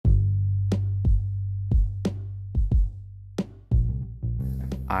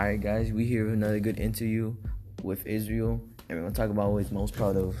Alright, guys, we here with another good interview with Israel, and we're gonna talk about what he's most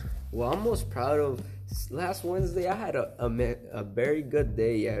proud of. Well, I'm most proud of last Wednesday. I had a very good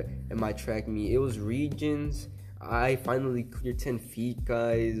day at my track meet. It was regions. I finally cleared 10 feet,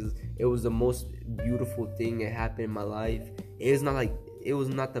 guys. It was the most beautiful thing that happened in my life. It was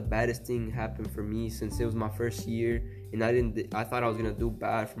not the baddest thing happened for me since it was my first year, and I thought I was gonna do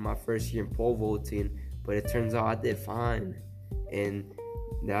bad for my first year in pole vaulting, but it turns out I did fine. And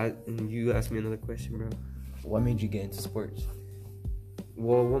you asked me another question, bro. What made you get into sports?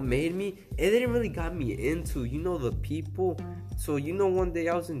 Well, what made me? It didn't really got me into, the people. So, one day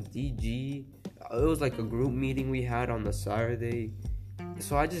I was in DG. It was like a group meeting we had on the Saturday.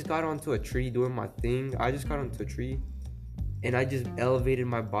 So I just got onto a tree doing my thing. I just got onto a tree. And I just elevated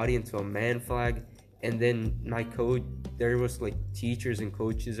my body into a man flag. And then my coach, there was like teachers and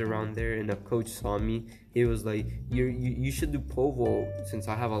coaches around there. And the coach saw me. He was like, you should do pole vault since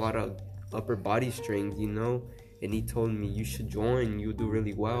I have a lot of upper body strength, And he told me, you should join, you'll do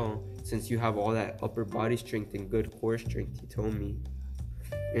really well since you have all that upper body strength and good core strength, he told me.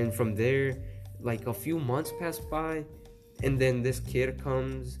 And from there, like a few months passed by, and then this kid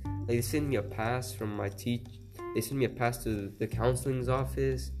comes, they send me a pass from my they sent me a pass to the counseling's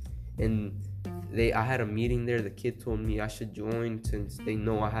office, and I had a meeting there. The kid told me I should join since they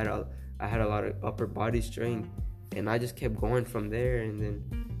know I had a lot of upper body strength, and I just kept going from there. And then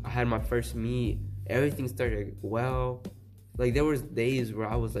I had my first meet. Everything started well. Like there was days where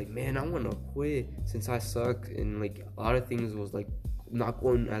I was like, man, I want to quit since I suck, and like a lot of things was like not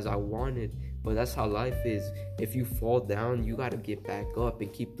going as I wanted. But that's how life is. If you fall down, you gotta get back up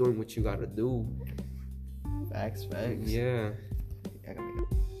and keep doing what you gotta do. Facts. Yeah.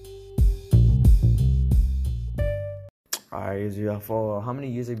 Alright, Israel, for how many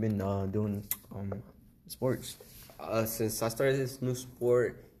years have you been doing sports? Since I started this new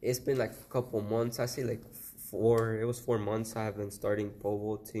sport, it's been like a couple months. I say like 4. It was 4 months I have been starting pole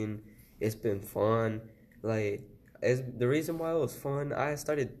vaulting. It's been fun. Like, the reason why it was fun, I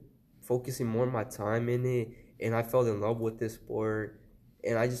started focusing more of my time in it, and I fell in love with this sport,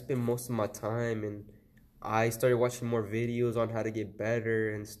 and I just spent most of my time, and I started watching more videos on how to get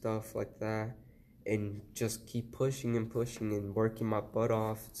better and stuff like that, and just keep pushing and working my butt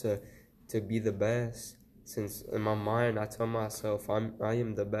off to be the best. Since in my mind I tell myself I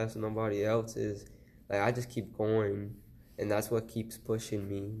am the best, nobody else is. Like I just keep going, and that's what keeps pushing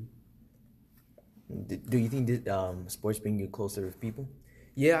me. Do you think that sports bring you closer with people?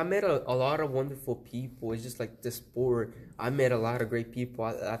 Yeah, I met a lot of wonderful people. It's just like this sport. I met a lot of great people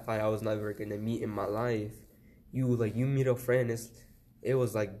I thought I was never gonna meet in my life. You meet a friend. It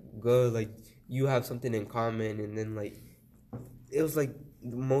was like good. Like you have something in common, and then like it was like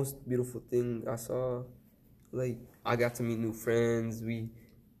the most beautiful thing I saw. Like I got to meet new friends. It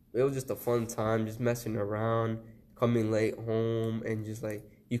was just a fun time, just messing around, coming late home, and just like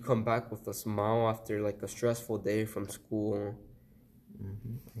you come back with a smile after like a stressful day from school.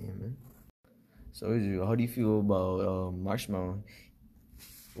 Amen. So, Israel, how do you feel about Marshmello?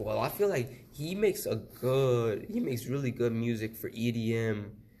 Well, I feel like he makes really good music for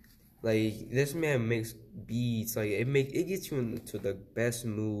EDM. Like this man makes beats. Like it gets you into the best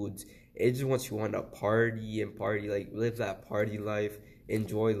moods. It just wants you on a party, like live that party life,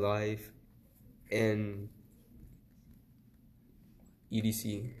 enjoy life, and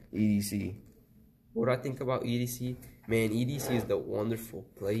EDC. What I think about EDC, man, EDC is the wonderful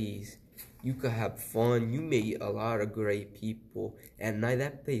place. You could have fun. You meet a lot of great people. At night,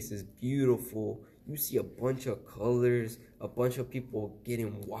 that place is beautiful. You see a bunch of colors, a bunch of people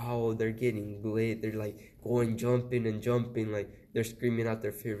getting wild. They're getting lit. They're like going jumping, like they're screaming out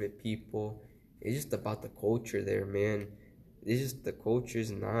their favorite people. It's just about the culture there, man. It's just the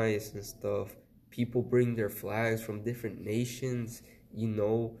culture's nice and stuff. People bring their flags from different nations.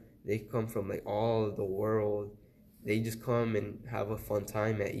 They come from like all of the world. They just come and have a fun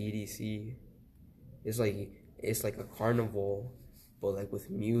time at EDC. It's like a carnival, but like with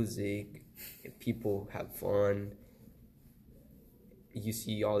music, and people have fun. You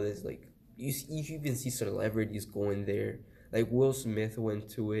see all this you even see celebrities going there. Like Will Smith went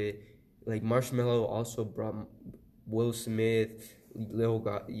to it. Like Marshmello also brought Will Smith, Yo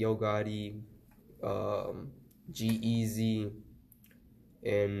Gotti, G-Eazy,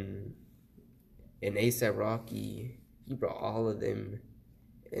 and A$AP Rocky. He brought all of them,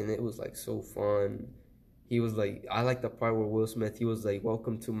 and it was like so fun. He was like, I like the part where Will Smith, he was like,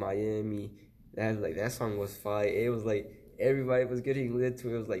 "Welcome to Miami." That song was fire. It was like everybody was getting lit to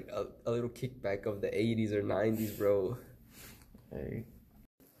it. It was like a little kickback of the 80s or 90s, bro. Hey.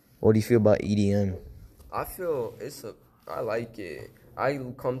 What do you feel about EDM? I like it. I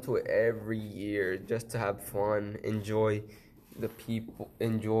come to it every year just to have fun, enjoy the people,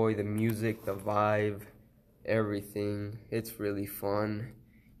 enjoy the music, the vibe, everything. It's really fun.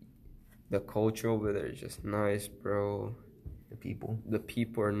 The culture over there is just nice, bro. The people. The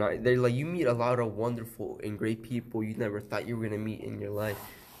people are nice. They're like, you meet a lot of wonderful and great people you never thought you were gonna meet in your life.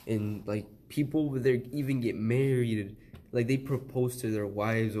 And like people over there even get married. Like they propose to their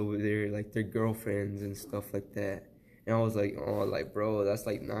wives over there, like their girlfriends and stuff like that. And I was like, oh, like bro, that's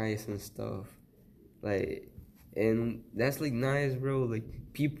like nice and stuff. Like, and that's like nice, bro. Like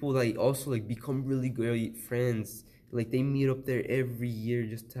people like also like become really great friends. Like they meet up there every year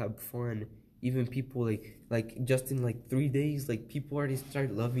just to have fun. Even people like just in like 3 days, like people already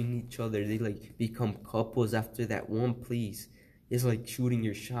start loving each other. They like become couples after that one place. It's like shooting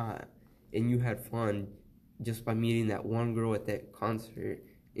your shot, and you had fun just by meeting that one girl at that concert.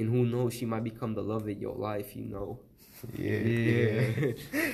 And who knows, she might become the love of your life, you know. Yeah.